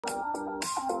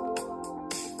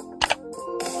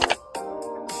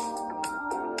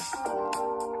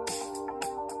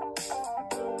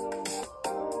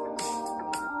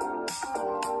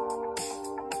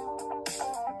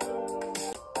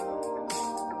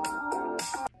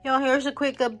Y'all, here's a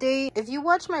quick update. If you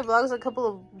watched my vlogs a couple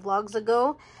of vlogs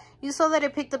ago, you saw that I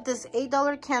picked up this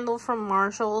 $8 candle from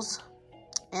Marshall's.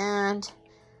 And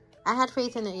I had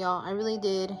faith in it, y'all. I really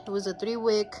did. It was a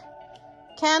 3-wick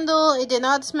candle. It did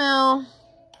not smell.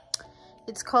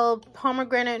 It's called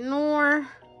Pomegranate Noir.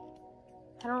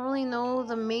 I don't really know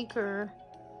the maker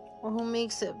or who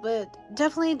makes it, but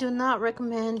definitely do not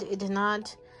recommend. It did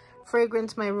not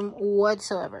fragrance my room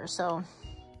whatsoever. So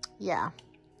yeah,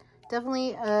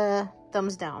 definitely a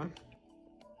thumbs down.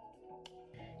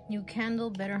 New candle,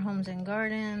 Better Homes and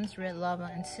Gardens, red lava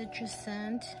and citrus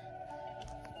scent.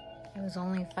 It was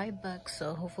only $5,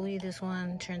 so hopefully this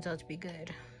one turns out to be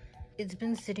good. It's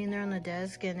been sitting there on the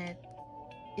desk and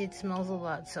it smells a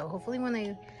lot, so hopefully when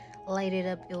I light it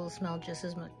up it will smell just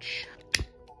as much.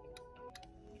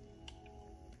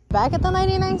 Back at the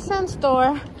 99-cent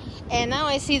store, and now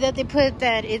I see that they put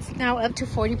that it's now up to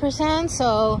 40%,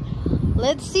 so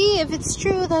let's see if it's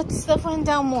true that stuff went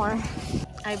down more.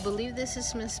 I believe this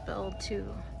is misspelled too.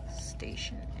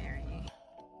 Stationery.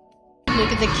 Look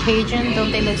at the Cajun,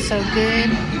 don't they look so good?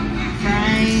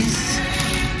 Fries,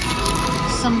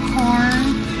 some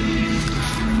corn,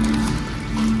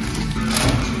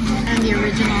 and the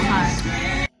original hot.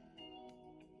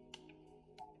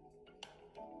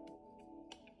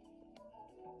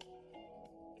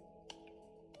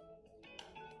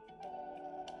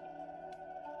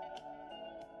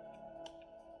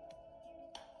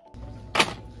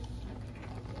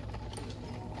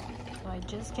 I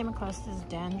just came across this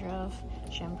dandruff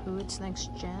shampoo. It's Next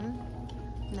Gen.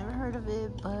 Never heard of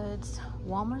it, but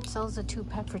Walmart sells a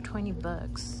 2-pack for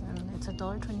 $20 and it's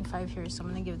 $1.25 here, so I'm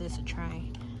gonna give this a try.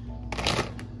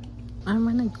 I'm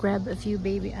gonna grab a few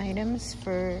baby items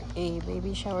for a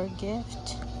baby shower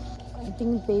gift. I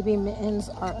think baby mittens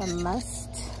are a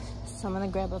must, so I'm gonna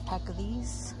grab a pack of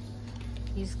these.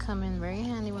 These come in very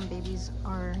handy when babies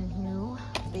are new.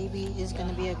 Baby is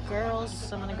gonna be a girl,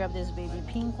 so I'm gonna grab this baby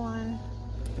pink one.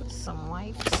 Some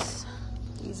wipes.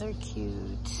 These are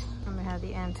cute. I'm gonna have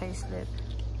the anti-slip.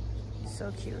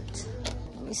 So cute.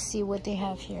 Let me see what they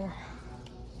have here.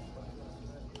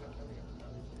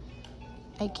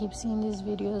 I keep seeing these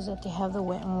videos that they have the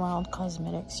Wet n Wild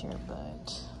cosmetics here,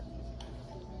 but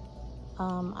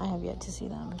I have yet to see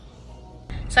them.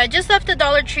 So I just left the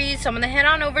Dollar Tree, so I'm gonna head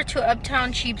on over to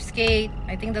Uptown Cheapskate.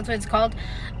 I think that's what it's called.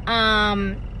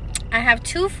 I have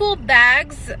 2 full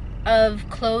bags of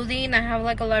clothing. I have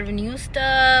like a lot of new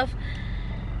stuff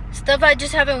I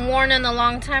just haven't worn in a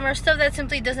long time, or stuff that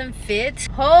simply doesn't fit.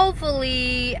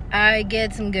 Hopefully I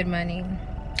get some good money.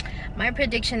 My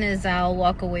prediction is I'll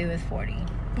walk away with 40.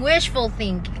 Wishful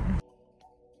thinking.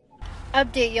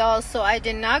 Update, y'all. So I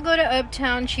did not go to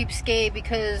Uptown Cheapskate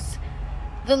because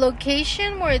the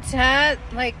location where it's at,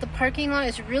 like the parking lot,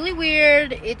 is really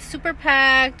weird. It's super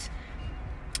packed.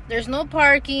 There's no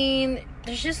parking.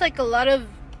 There's just like a lot of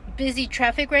busy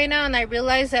traffic right now, and I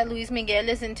realized that Luis Miguel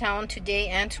is in town today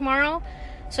and tomorrow,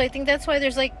 so I think that's why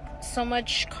there's like so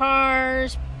much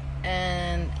cars.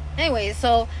 And anyway,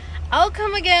 so I'll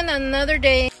come again another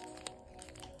day.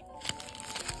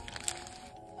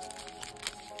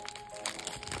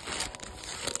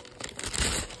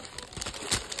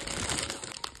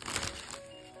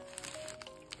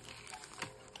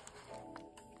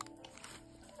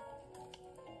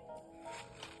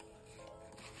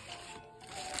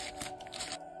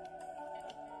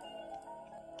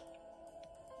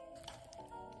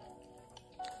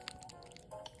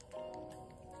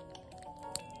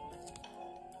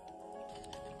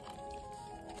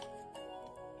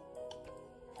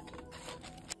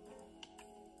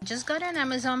 Just got an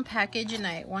Amazon package and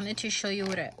I wanted to show you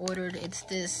what I ordered. It's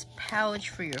this pouch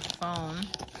for your phone.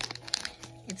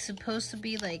 It's supposed to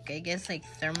be like, I guess, like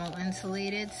thermal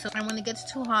insulated, so when it gets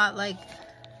too hot, like,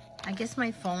 I guess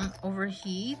my phone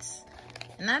overheats.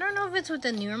 And I don't know if it's with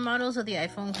the newer models of the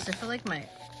iPhone, because I feel like my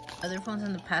other phones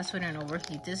in the past wouldn't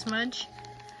overheat this much.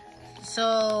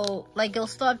 So like it'll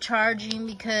stop charging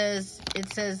because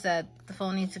it says that the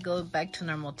phone needs to go back to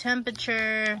normal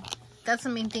temperature. That's the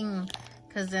main thing.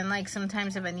 Because then, like,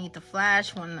 sometimes if I need the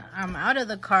flash when I'm out of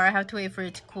the car, I have to wait for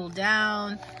it to cool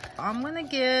down. I'm going to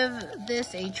give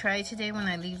this a try today when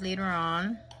I leave later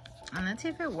on. And let's see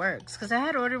if it works. Because I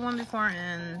had ordered one before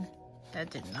and that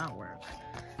did not work.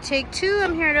 Take 2.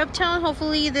 I'm here at Uptown.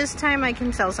 Hopefully this time I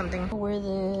can sell something. Where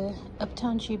the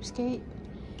Uptown Cheapskate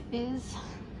is.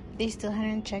 They still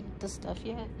hadn't checked the stuff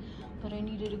yet. But I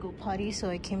needed to go potty, so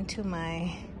I came to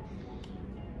my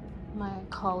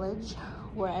college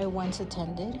where I once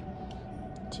attended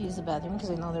to use the bathroom because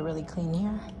I know they're really clean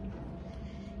here.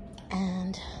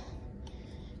 And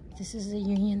this is the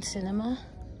Union Cinema,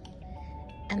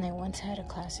 and I once had a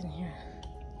class in here.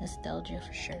 Nostalgia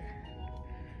for sure.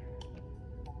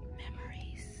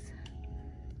 Memories.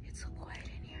 It's so quiet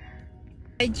in here.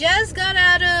 I just got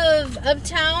out of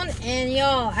Uptown, and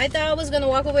y'all, I thought I was gonna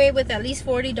walk away with at least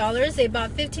 $40. They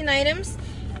bought 15 items,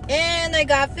 and I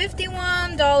got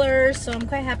 $51, so I'm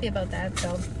quite happy about that.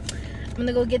 So I'm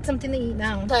gonna go get something to eat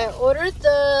now. So I ordered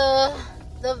the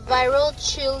Viral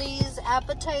Chili's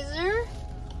appetizer.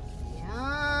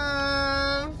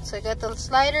 Yum. So I got the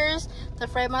sliders, the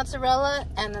fried mozzarella,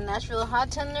 and the Nashville hot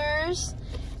tenders.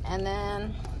 And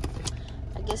then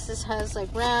I guess this has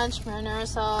like ranch, marinara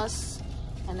sauce,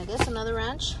 and I guess another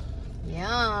ranch.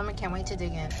 Yum, I can't wait to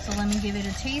dig in. So let me give it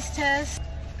a taste test.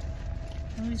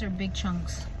 These are big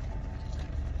chunks.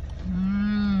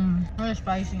 Mmm, very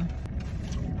spicy.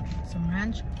 Some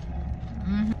ranch.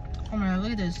 Oh my god,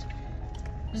 look at this.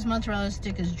 This mozzarella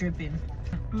stick is dripping.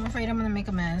 I'm afraid I'm gonna make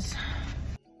a mess.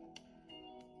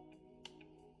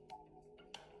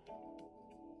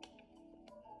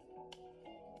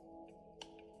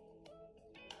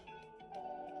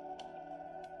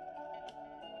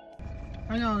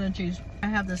 I know the cheese. I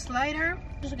have the slider,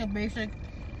 just like a basic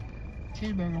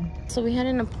cheeseburger. So we had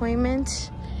an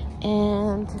appointment,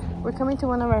 and we're coming to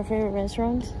one of our favorite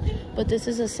restaurants, but this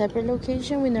is a separate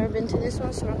location. We've never been to this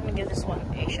one, so we're gonna give this one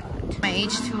a shot. My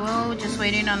H2O, just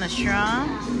waiting on the straw.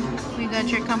 We got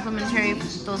your complimentary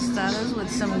tostadas with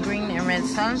some green and red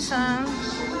salsa.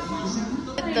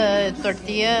 The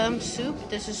tortilla soup,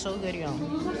 this is so good, y'all.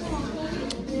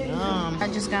 I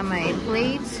just got my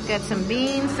plates, got some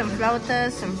beans, some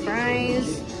flautas, some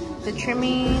fries, the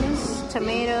trimmings,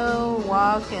 tomato,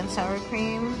 wok, and sour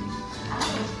cream.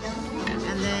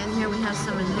 And then here we have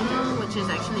some menudo, which is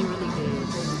actually really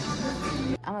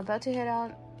good. I'm about to head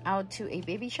out to a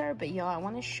baby shower, but y'all, I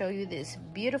want to show you this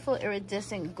beautiful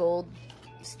iridescent gold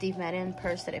Steve Madden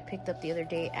purse that I picked up the other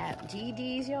day at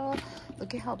GD's, y'all.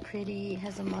 Look at how pretty. It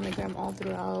has a monogram all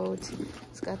throughout.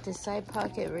 It's got this side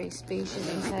pocket, very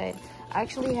spacious inside. I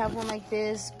actually have one like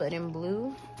this, but in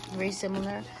blue, very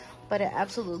similar. But I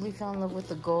absolutely fell in love with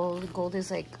the gold. Gold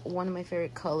is like one of my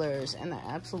favorite colors, and I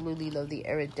absolutely love the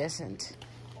iridescent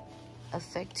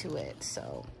effect to it.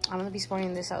 So I'm gonna be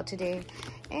sporting this out today,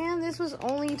 and this was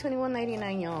only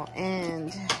 $21.99, y'all,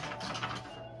 and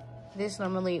this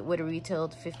normally would have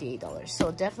retailed $58.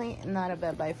 So definitely not a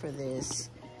bad buy for this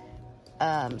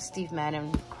Steve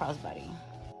Madden crossbody.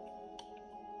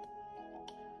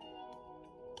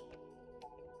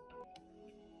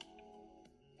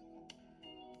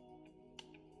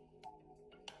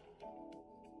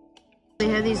 They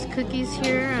have these cookies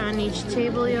here on each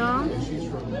table, y'all.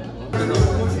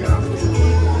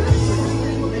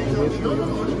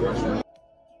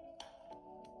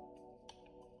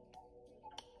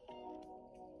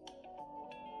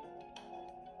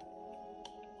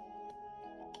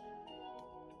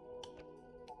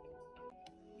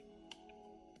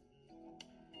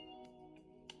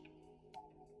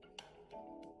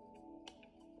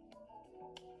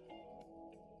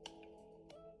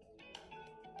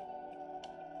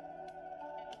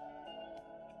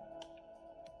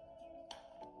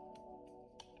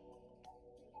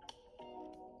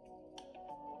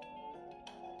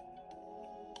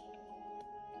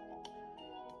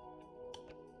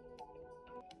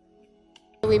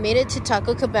 We made it to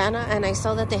Taco Cabana, and I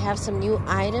saw that they have some new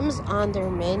items on their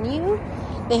menu.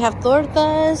 They have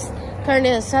tortas, carne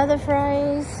asada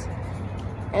fries,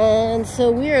 and so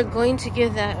we are going to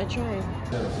give that a try.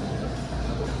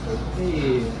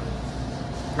 Hey.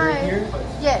 Hi. Here?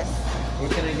 Yes. Where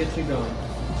can I get you going?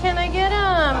 Can I get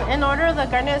an order of the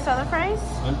carne asada fries?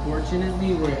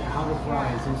 Unfortunately, we're out of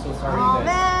fries. I'm so sorry. Oh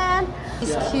man.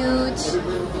 These cute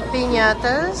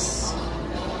piñatas.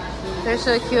 They're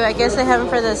so cute. I guess they have them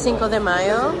for the Cinco de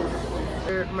Mayo.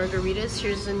 Margaritas.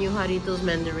 Here's the new Jarritos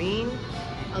Mandarin.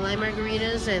 I like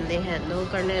margaritas, and they had no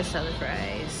carne asada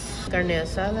fries. Carne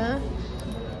asada.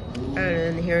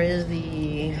 And here is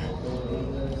the...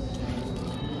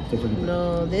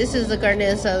 No, this is the carne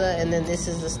asada, and then this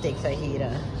is the steak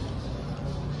fajita.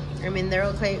 I mean, they're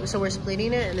okay. So we're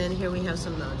splitting it, and then here we have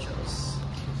some nachos.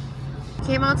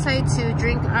 Came outside to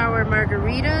drink our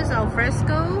margaritas al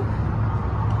fresco.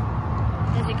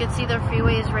 As you can see, the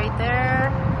freeway is right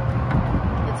there.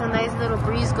 It's a nice little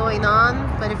breeze going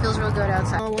on, but it feels real good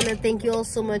outside. I want to thank you all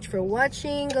so much for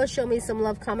watching. Go show me some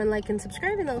love, comment, like, and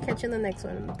subscribe, and I'll catch you in the next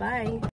one. Bye.